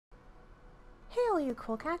Hey all you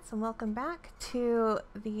cool cats, and welcome back to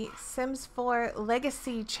the Sims 4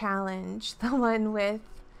 Legacy Challenge, the one with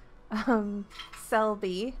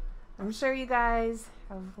Selby. I'm sure you guys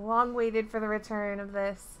have long waited for the return of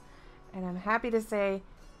this, and I'm happy to say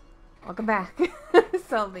welcome back,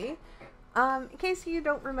 Selby. In case you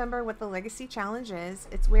don't remember what the Legacy Challenge is,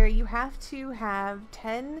 it's where you have to have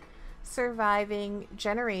 10 surviving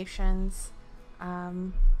generations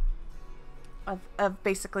of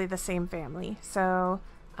basically the same family. So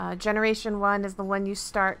generation 1 is the one you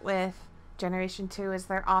start with, generation 2 is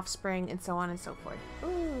their offspring, and so on and so forth.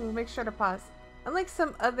 Ooh, make sure to pause. Unlike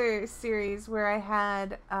some other series where I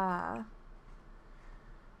had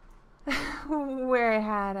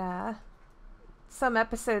some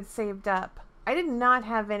episodes saved up, I did not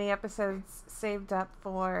have any episodes saved up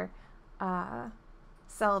for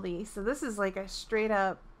Selby, so this is like a straight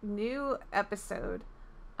up new episode.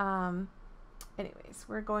 Anyways,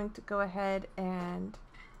 we're going to go ahead and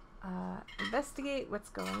investigate what's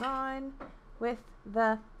going on with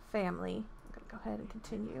the family. I'm going to go ahead and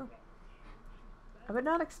continue. I would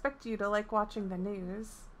not expect you to like watching the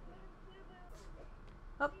news.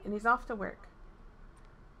 Oh, and he's off to work.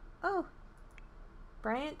 Oh,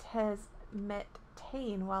 Bryant has met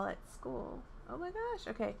Tane while at school. Oh my gosh,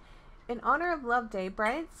 okay. In honor of Love Day,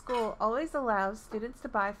 Bryant's school always allows students to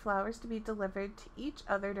buy flowers to be delivered to each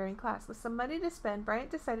other during class. With some money to spend,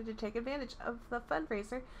 Bryant decided to take advantage of the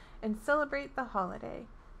fundraiser and celebrate the holiday.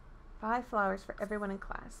 Buy flowers for everyone in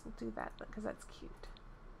class. We'll do that because that's cute.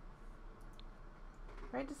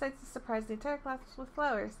 Bryant decides to surprise the entire class with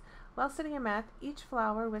flowers. While sitting in math, each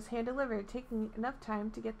flower was hand-delivered, taking enough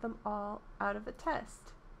time to get them all out of the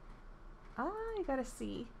test. Ah, you gotta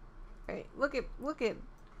see. Alright, look at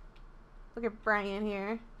Brian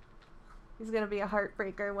here. He's gonna be a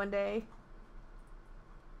heartbreaker one day.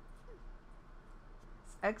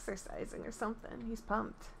 He's exercising or something. He's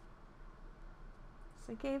pumped.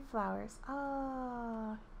 So he gave flowers.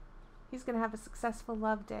 Ah, he's gonna have a successful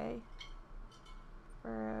love day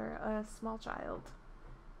for a small child.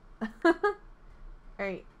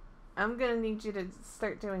 Alright, I'm gonna need you to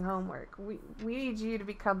start doing homework. We need you to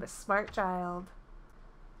become a smart child.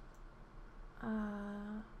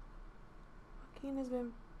 Joaquin has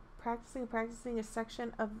been practicing a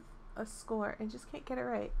section of a score and just can't get it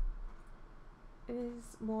right. It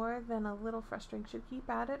is more than a little frustrating. Should keep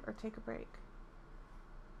at it or take a break?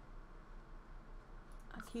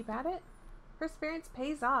 Keep at it? Perseverance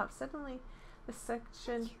pays off. Suddenly the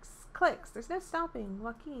section clicks. There's no stopping.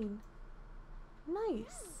 Joaquin.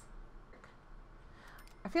 Nice.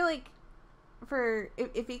 I feel like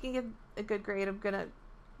if he can get a good grade, I'm gonna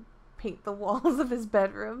paint the walls of his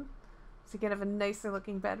bedroom so he can have a nicer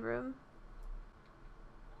looking bedroom.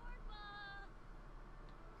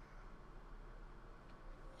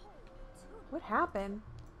 What happened?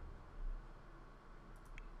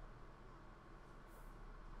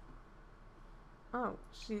 Oh,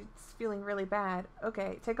 she's feeling really bad.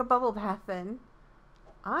 Okay, take a bubble bath then.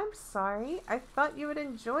 I'm sorry. I thought you would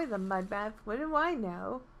enjoy the mud bath. What do I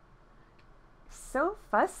know? So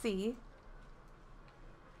fussy.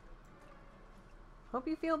 Hope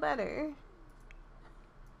you feel better.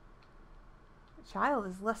 The child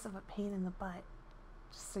is less of a pain in the butt,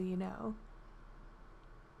 just so you know.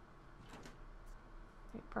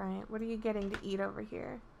 Right, Bryant, what are you getting to eat over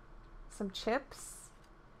here? Some chips?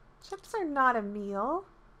 Chips are not a meal.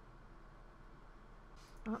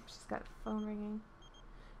 Oh, she's got a phone ringing.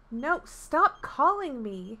 No, stop calling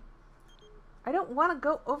me. I don't want to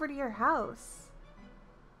go over to your house.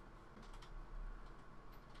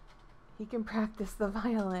 He can practice the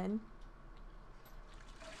violin.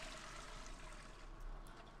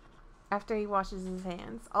 After he washes his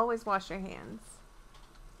hands. Always wash your hands.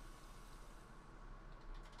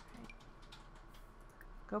 Right.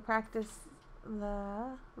 Go practice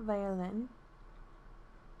the violin.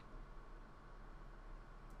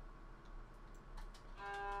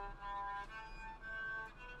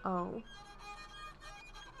 Oh.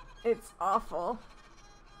 It's awful.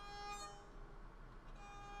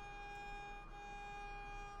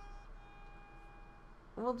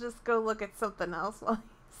 We'll just go look at something else while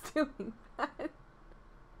he's doing that.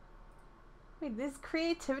 Wait, his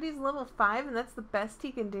creativity is level 5 and that's the best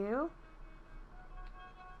he can do?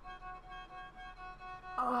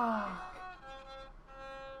 Oh.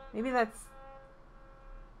 Maybe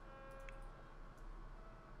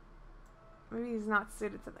he's not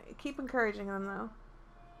suited to that. Keep encouraging him though.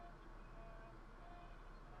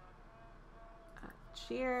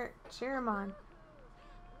 Cheer him on.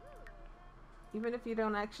 Even if you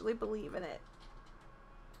don't actually believe in it.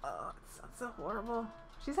 Oh, it sounds so horrible.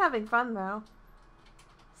 She's having fun though.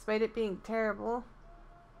 Despite it being terrible.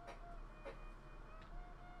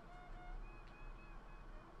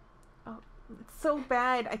 Oh, it's so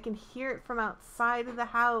bad. I can hear it from outside of the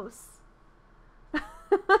house. What's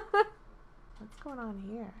going on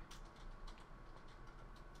here?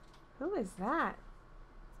 Who is that?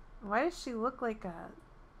 Why does she look like a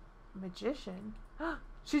magician?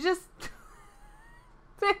 She just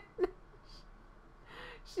vanished.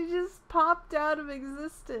 She just popped out of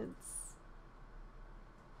existence.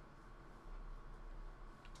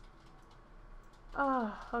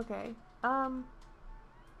 Oh, okay. Oh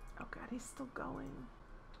god, he's still going.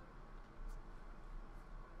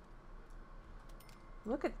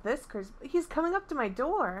 Look at this, Chris. He's coming up to my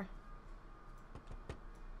door.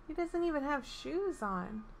 He doesn't even have shoes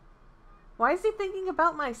on. Why is he thinking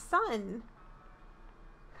about my son?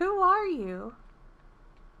 Who are you?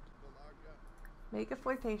 Make a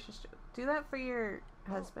flirtatious joke. Do that for your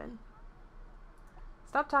husband.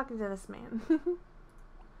 Stop talking to this man.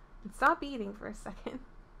 And stop eating for a second.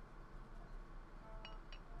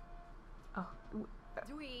 Oh.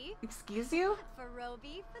 Excuse you?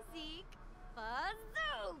 Farobi physique.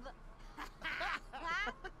 Fazoob.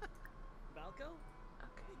 Balco?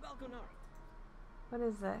 Okay. Balconar. What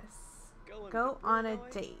is this? Go on a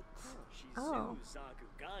date. Oh.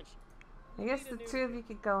 I guess the two of you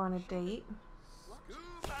could go on a date.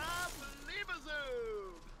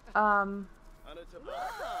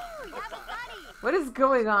 What is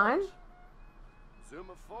going on?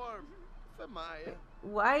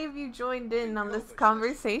 Why have you joined in on this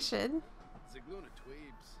conversation?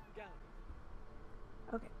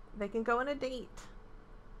 Okay, they can go on a date.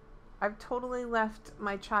 I've totally left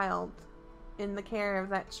my child in the care of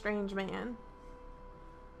that strange man.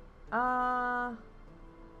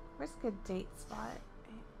 Where's a good date spot?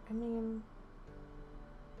 I mean,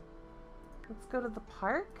 let's go to the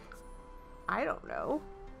park? I don't know.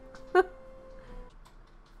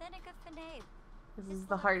 This is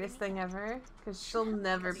the hardest thing ever, because she'll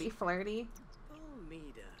never be flirty.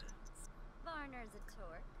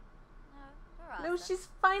 No, she's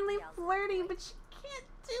finally flirty, but she can't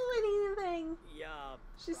do anything.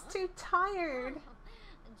 She's too tired.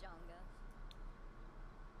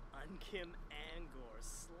 Unkim Angor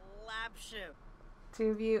slapship. Two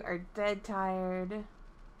of you are dead tired.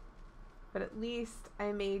 But at least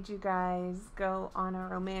I made you guys go on a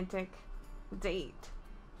romantic date.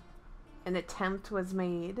 An attempt was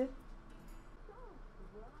made.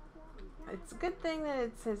 It's a good thing that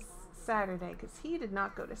it's his Saturday, because he did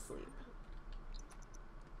not go to sleep. It's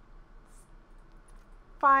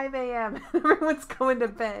 5 a.m. and everyone's going to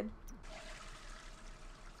bed.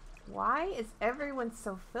 Why is everyone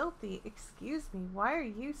so filthy? Excuse me, why are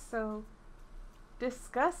you so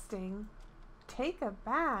disgusting? Take a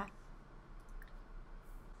bath.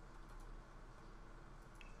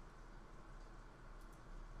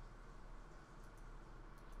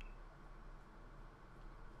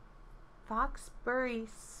 Foxbury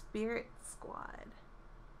Spirit Squad.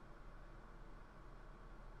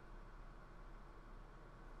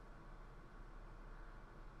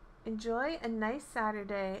 Enjoy a nice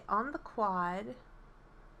Saturday on the quad.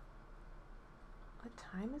 What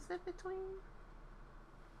time is it between?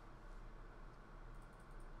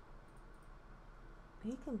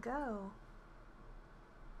 He can go.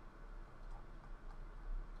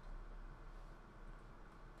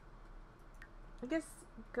 I guess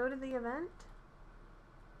go to the event.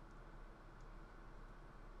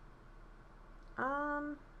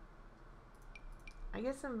 I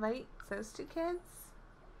guess invite those two kids.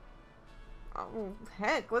 Oh,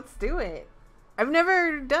 heck, let's do it. I've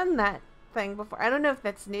never done that thing before. I don't know if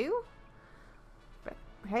that's new. But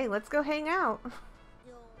hey, let's go hang out.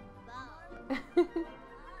 You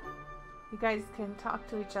guys can talk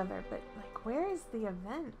to each other, but like, where is the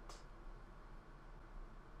event?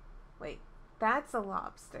 Wait, that's a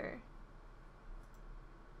lobster.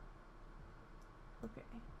 Okay.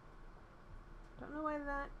 Don't know why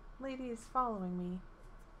that lady is following me.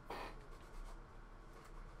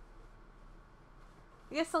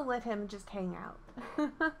 I guess I'll let him just hang out.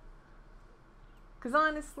 Because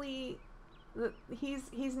honestly,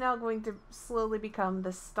 he's now going to slowly become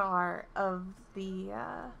the star of the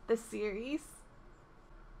series.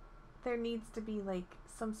 There needs to be like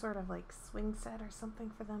some sort of like swing set or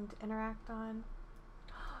something for them to interact on.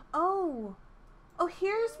 Oh,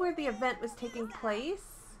 here's where the event was taking place.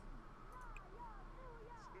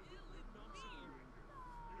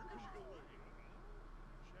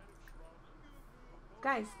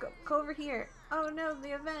 Guys, go over here. Oh no,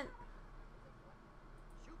 the event.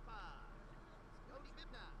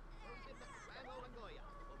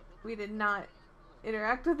 We did not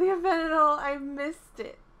interact with the event at all. I missed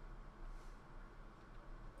it.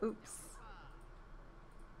 Oops.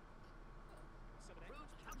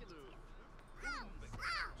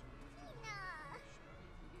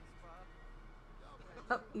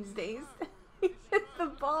 Oh, he's dazed. He hit the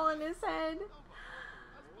ball in his head.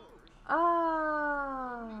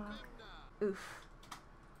 Ah. Oof.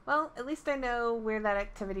 Well, at least I know where that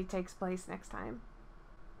activity takes place next time.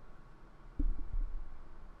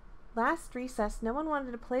 Last recess, no one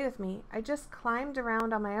wanted to play with me. I just climbed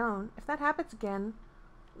around on my own. If that happens again,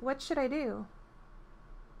 what should I do?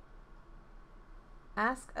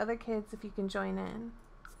 Ask other kids if you can join in.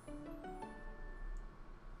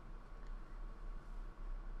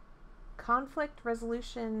 Conflict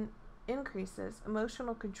resolution increases.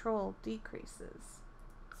 Emotional control decreases.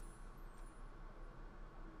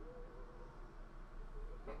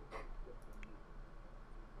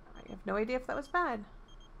 I have no idea if that was bad.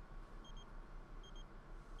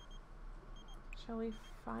 Shall we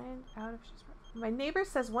find out if she's... My neighbor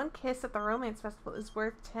says one kiss at the romance festival is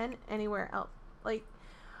worth 10 anywhere else. Like,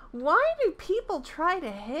 why do people try to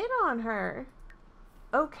hit on her?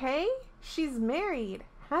 Okay, she's married,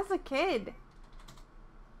 has a kid.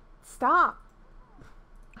 Stop.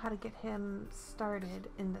 How to get him started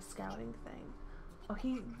in the scouting thing. Oh,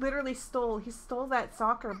 he literally stole that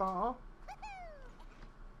soccer ball.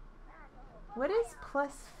 What is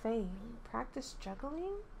plus fame? Practice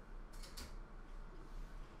juggling?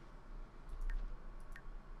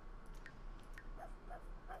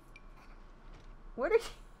 What are you...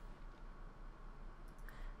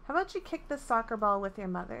 How about you kick the soccer ball with your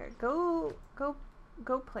mother? Go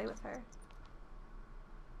play with her.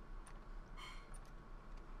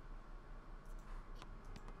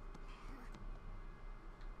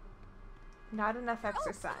 Not enough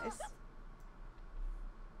exercise.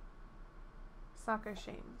 Soccer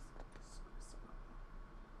shames.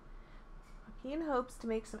 Joaquin hopes to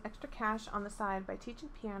make some extra cash on the side by teaching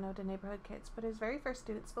piano to neighborhood kids, but his very first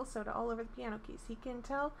student spills soda all over the piano keys. He can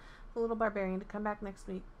tell the little barbarian to come back next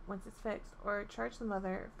week once it's fixed, or charge the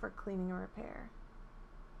mother for cleaning and repair.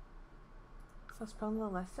 Postpone the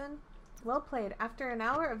lesson? Well played. After an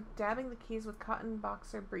hour of dabbing the keys with cotton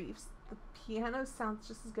boxer briefs, the piano sounds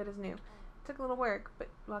just as good as new. It took a little work, but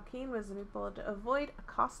Joaquin was able to avoid a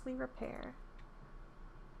costly repair.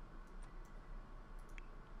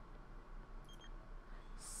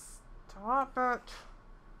 Stop it.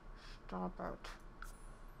 Stop it.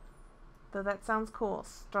 Though that sounds cool.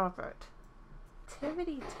 Stop it.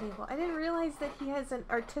 Activity table. I didn't realize that he has an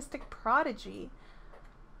artistic prodigy.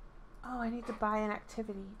 Oh, I need to buy an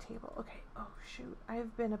activity table. Okay. Oh, shoot.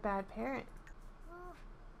 I've been a bad parent.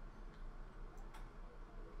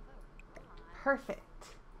 Perfect.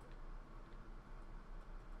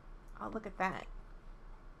 Oh, look at that.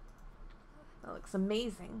 That looks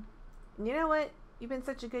amazing. And you know what? You've been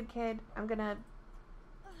such a good kid. I'm gonna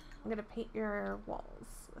paint your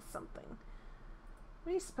walls with something. What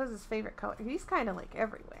do you suppose his favorite color? He's kind of like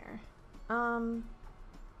everywhere.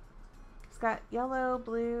 He's got yellow,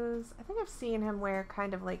 blues. I think I've seen him wear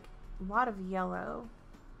kind of like a lot of yellow.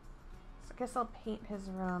 So I guess I'll paint his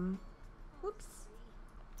room. Whoops.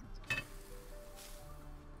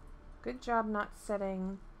 Good job not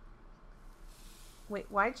setting... Wait,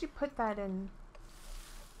 why'd you put that in...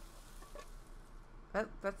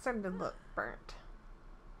 That's starting to look burnt.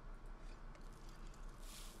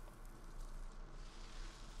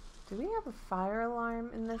 Do we have a fire alarm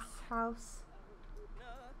in this house?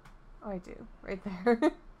 Oh, I do. Right there.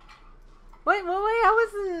 Wait, I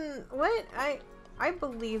wasn't... What? I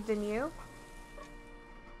believed in you.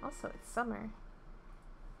 Also, it's summer.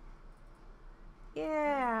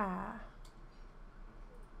 Yeah.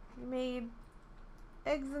 You made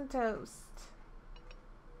eggs and toast.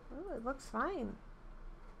 Oh, it looks fine.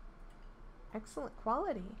 Excellent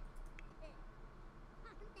quality.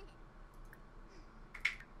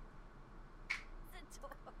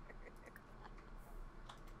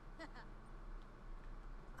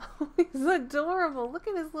 Oh, he's adorable. Look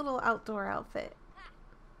at his little outdoor outfit.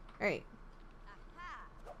 Alright.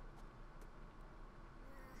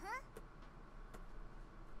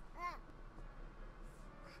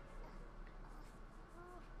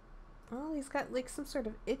 Oh, he's got like some sort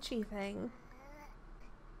of itchy thing.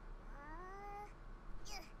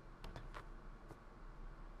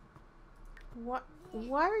 What?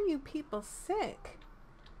 Why are you people sick?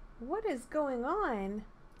 What is going on?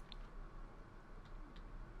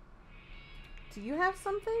 Do you have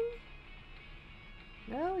something?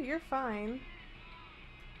 No, you're fine.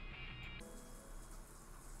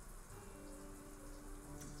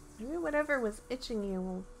 Maybe whatever was itching you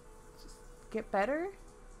will just get better?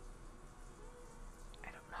 I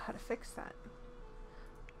don't know how to fix that.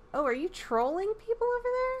 Oh, are you trolling people over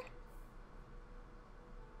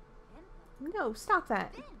there? No, stop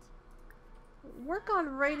that. Work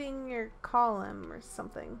on writing your column or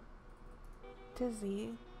something.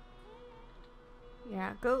 Dizzy.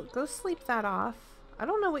 Yeah, go sleep that off. I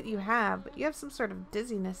don't know what you have, but you have some sort of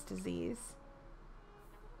dizziness disease.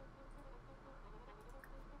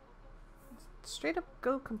 Straight up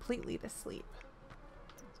go completely to sleep.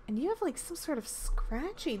 And you have like some sort of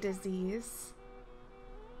scratchy disease.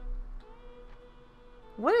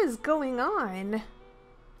 What is going on?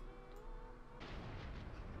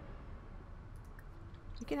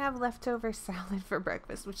 You can have leftover salad for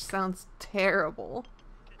breakfast, which sounds terrible.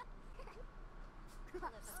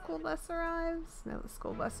 School bus arrives? No, the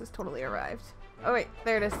school bus has totally arrived. Oh wait,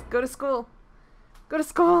 there it is. Go to school. Go to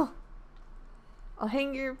school! I'll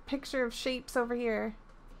hang your picture of shapes over here.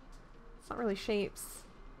 It's not really shapes.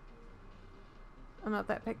 I'm not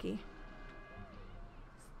that picky.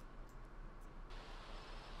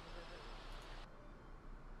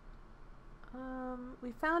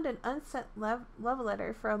 We found an unsent love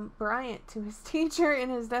letter from Bryant to his teacher in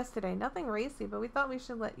his desk today. Nothing racy, but we thought we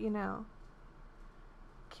should let you know.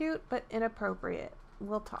 Cute, but inappropriate.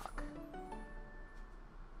 We'll talk.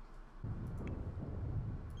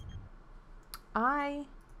 I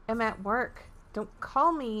am at work. Don't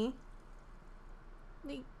call me.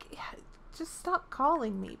 Just stop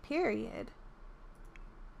calling me, period.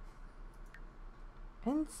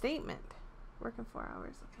 End statement. Working 4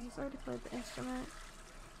 hours. Okay, he's already played the instrument.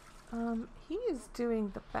 He is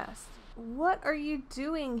doing the best. What are you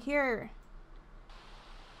doing here?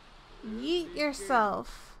 Yeet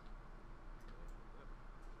yourself.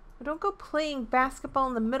 Don't go playing basketball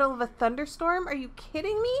in the middle of a thunderstorm. Are you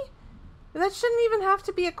kidding me? That shouldn't even have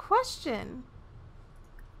to be a question.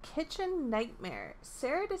 Kitchen nightmare.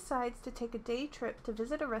 Sarah decides to take a day trip to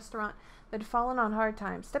visit a restaurant that had fallen on hard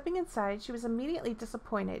times. Stepping inside, she was immediately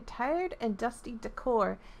disappointed. Tired and dusty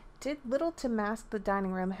decor did little to mask the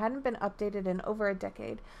dining room, hadn't been updated in over a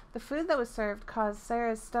decade. The food that was served caused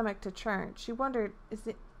Sarah's stomach to churn. She wondered, is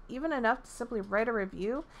it even enough to simply write a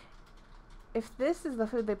review? If this is the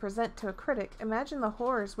food they present to a critic, imagine the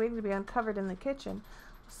horrors waiting to be uncovered in the kitchen.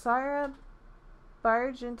 Sarah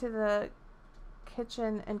barge into the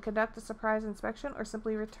kitchen and conduct a surprise inspection, or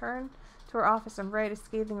simply return to her office and write a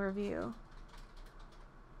scathing review.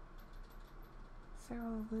 Sarah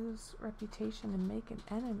will lose reputation and make an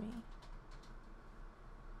enemy.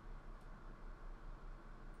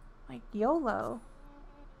 Like YOLO.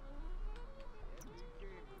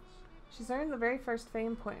 She's earned the very first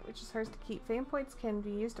fame point, which is hers to keep. Fame points can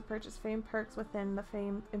be used to purchase fame perks within the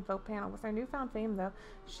fame info panel. With her newfound fame, though,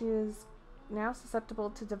 she is now susceptible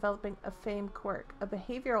to developing a fame quirk, a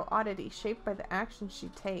behavioral oddity shaped by the actions she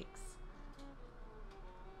takes.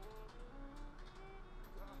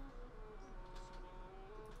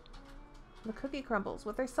 The cookie crumbles.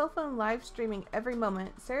 With her cell phone live streaming every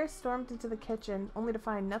moment, Sarah stormed into the kitchen, only to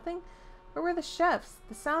find nothing. Where were the chefs?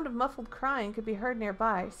 The sound of muffled crying could be heard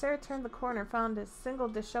nearby. Sarah turned the corner, found a single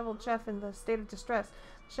disheveled chef in the state of distress.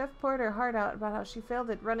 The chef poured her heart out about how she failed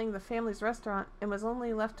at running the family's restaurant and was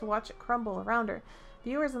only left to watch it crumble around her.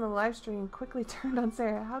 Viewers in the live stream quickly turned on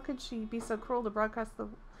Sarah. How could she be so cruel to broadcast the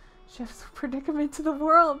chef's predicament to the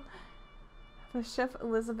world? The chef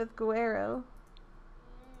Elizabeth Guerrero.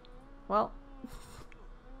 Well,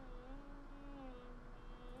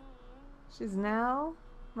 she's now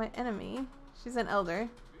my enemy. She's an elder.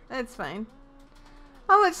 That's fine.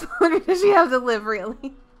 How much longer does she have to live,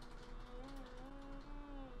 really?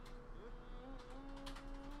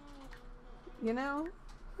 You know?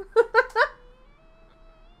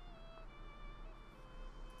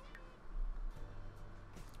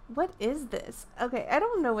 What is this? Okay, I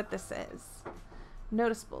don't know what this is.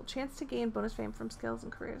 Noticeable. Chance to gain bonus fame from skills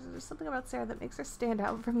and careers. There's something about Sarah that makes her stand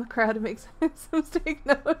out from the crowd and makes some take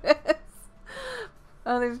notice.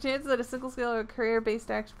 There's a chance that a single skill or career-based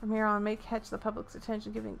action from here on may catch the public's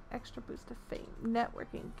attention, giving extra boost to fame.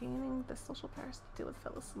 Networking. Gaining the social powers to deal with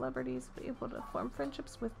fellow celebrities, be able to form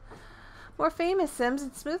friendships with more famous Sims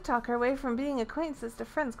and smooth talk our way from being acquaintances to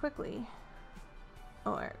friends quickly.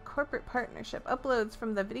 Or corporate partnership. Uploads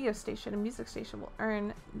from the video station and music station will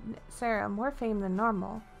earn Sarah more fame than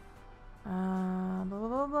normal. Blah blah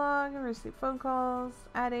blah blah. Can receive phone calls,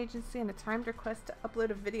 ad agency, and a timed request to upload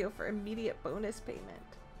a video for immediate bonus payment.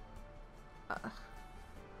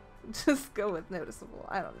 Just go with noticeable.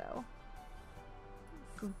 I don't know.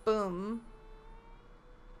 Boom.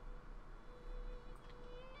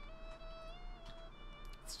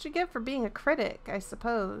 That's what you get for being a critic, I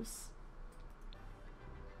suppose.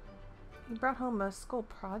 You brought home a school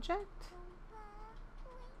project?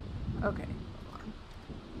 Okay, hold on.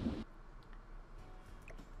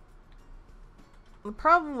 The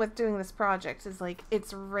problem with doing this project is, like,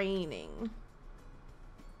 it's raining.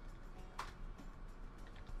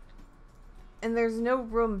 And there's no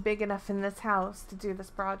room big enough in this house to do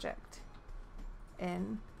this project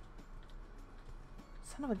in.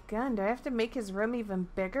 Son of a gun, do I have to make his room even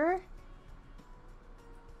bigger?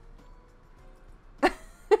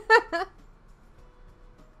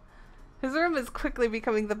 His room is quickly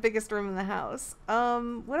becoming the biggest room in the house.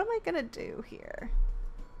 What am I gonna do here?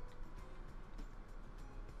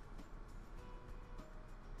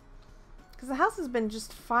 Because the house has been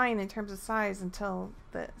just fine in terms of size until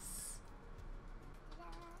this.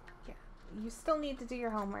 Yeah, you still need to do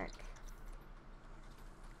your homework.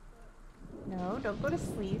 No, don't go to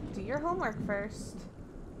sleep. Do your homework first.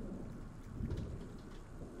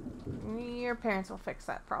 Your parents will fix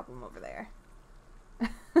that problem over there.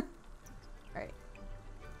 Alright.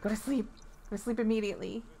 Go to sleep. Go to sleep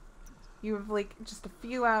immediately. You have, like, just a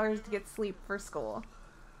few hours to get sleep for school.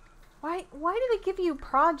 Why do they give you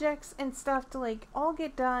projects and stuff to, like, all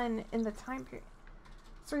get done in the time period?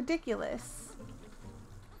 It's ridiculous.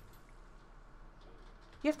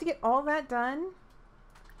 You have to get all that done?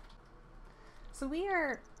 So we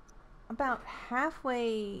are about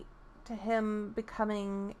halfway to him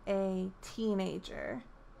becoming a teenager.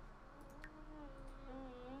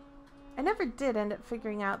 I never did end up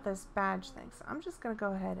figuring out this badge thing, so I'm just gonna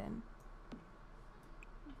go ahead and,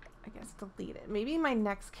 I guess, delete it. Maybe my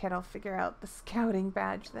next kid I'll figure out the scouting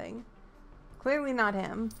badge thing. Clearly not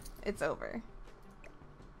him. It's over.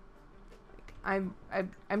 I'm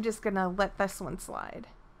just gonna let this one slide.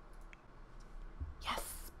 Yes!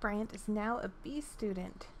 Bryant is now a B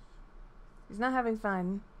student. He's not having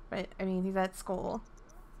fun, but I mean, he's at school.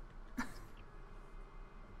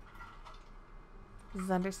 This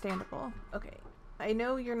is understandable. Okay. I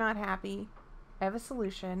know you're not happy. I have a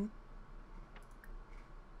solution.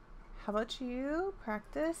 How about you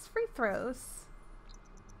practice free throws?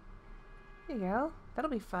 There you go. That'll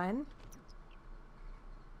be fun.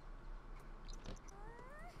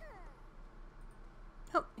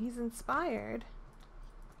 Oh, he's inspired.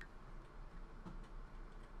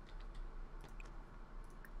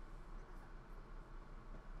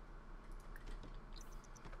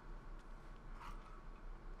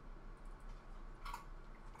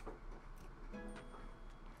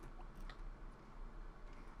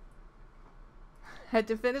 Had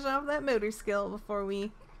to finish off that motor skill before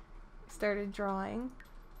we started drawing.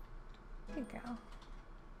 There you go.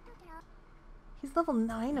 He's level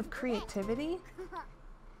 9 of creativity?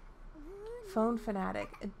 Phone fanatic.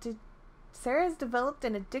 Sarah has developed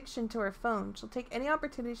an addiction to her phone. She'll take any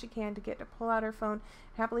opportunity she can to get to pull out her phone and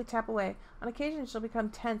happily tap away. On occasion, she'll become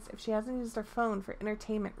tense if she hasn't used her phone for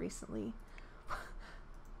entertainment recently.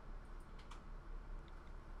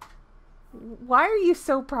 Why are you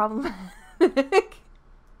so problematic?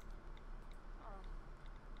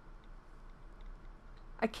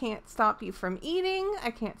 I can't stop you from eating.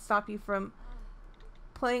 I can't stop you from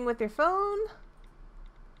playing with your phone.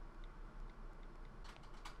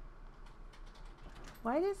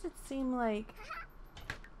 Why does it seem like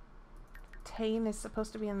Tane is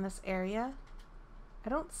supposed to be in this area? I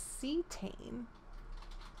don't see Tane.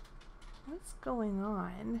 What's going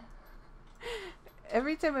on?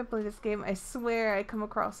 Every time I play this game, I swear I come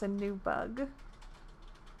across a new bug.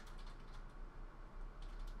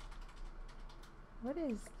 What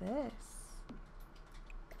is this?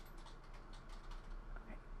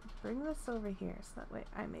 Okay, bring this over here so that way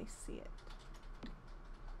I may see it.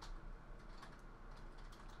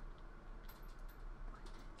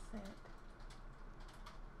 What is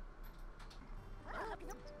it?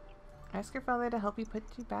 Ask your father to help you put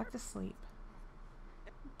you back to sleep.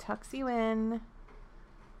 Tucks you in.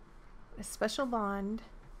 A special bond.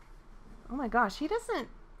 Oh my gosh, he doesn't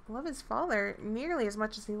love his father nearly as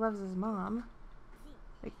much as he loves his mom.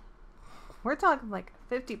 Like, we're talking like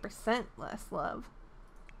 50% less love.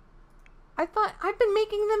 I thought I've been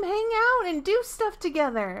making them hang out and do stuff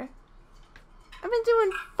together. I've been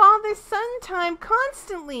doing father-son time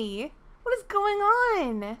constantly. What is going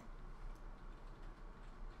on?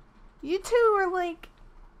 You two are like...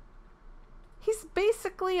 He's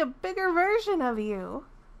basically a bigger version of you.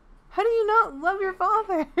 How do you not love your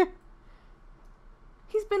father?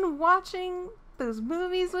 He's been watching those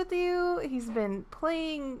movies with you. He's been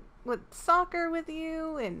playing with soccer with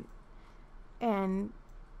you and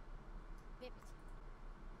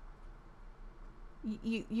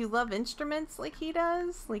you love instruments like he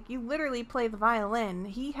does. Like, you literally play the violin.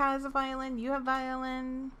 He has a violin. You have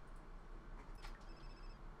violin.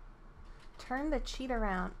 Turn the cheat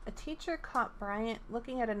around. A teacher caught Bryant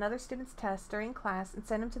looking at another student's test during class and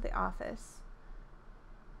sent him to the office.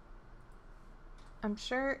 I'm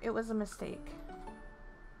sure it was a mistake.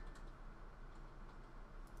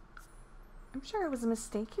 I'm sure it was a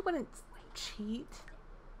mistake. He wouldn't cheat.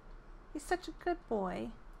 He's such a good boy.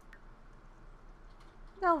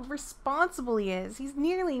 Look how responsible he is. He's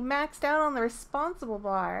nearly maxed out on the responsible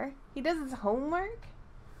bar. He does his homework.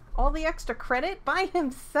 All the extra credit by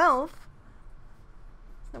himself.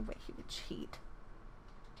 There's no way he would cheat.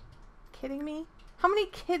 Kidding me? How many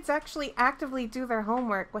kids actually actively do their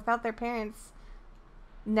homework without their parents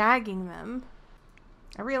nagging them?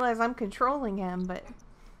 I realize I'm controlling him, but...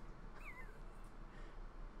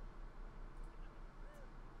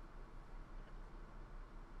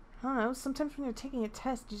 I don't know, sometimes when you're taking a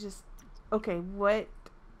test, you just... Okay, what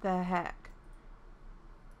the heck?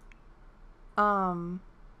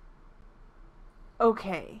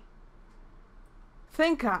 Okay.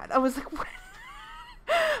 Thank God. I was like, what?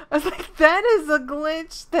 I was like, that is a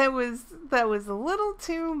glitch that was a little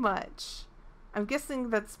too much. I'm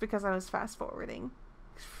guessing that's because I was fast forwarding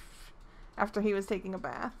after he was taking a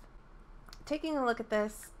bath. Taking a look at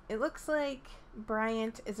this, it looks like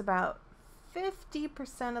Bryant is about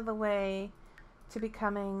 50% of the way to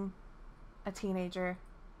becoming a teenager.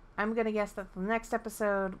 I'm gonna guess that the next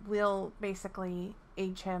episode will basically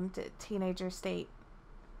age him to teenager state.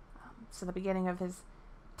 So the beginning of his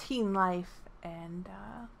teen life, and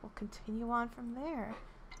we'll continue on from there.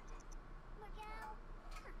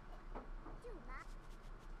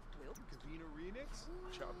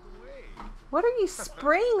 What are you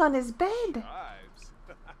spraying on his bed?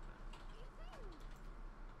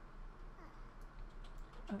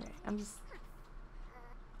 Okay, I'm just...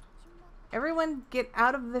 Everyone get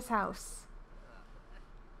out of this house.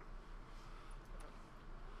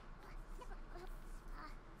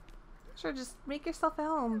 Sure, just make yourself at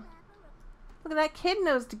home. Look at that kid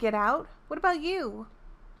knows to get out. What about you?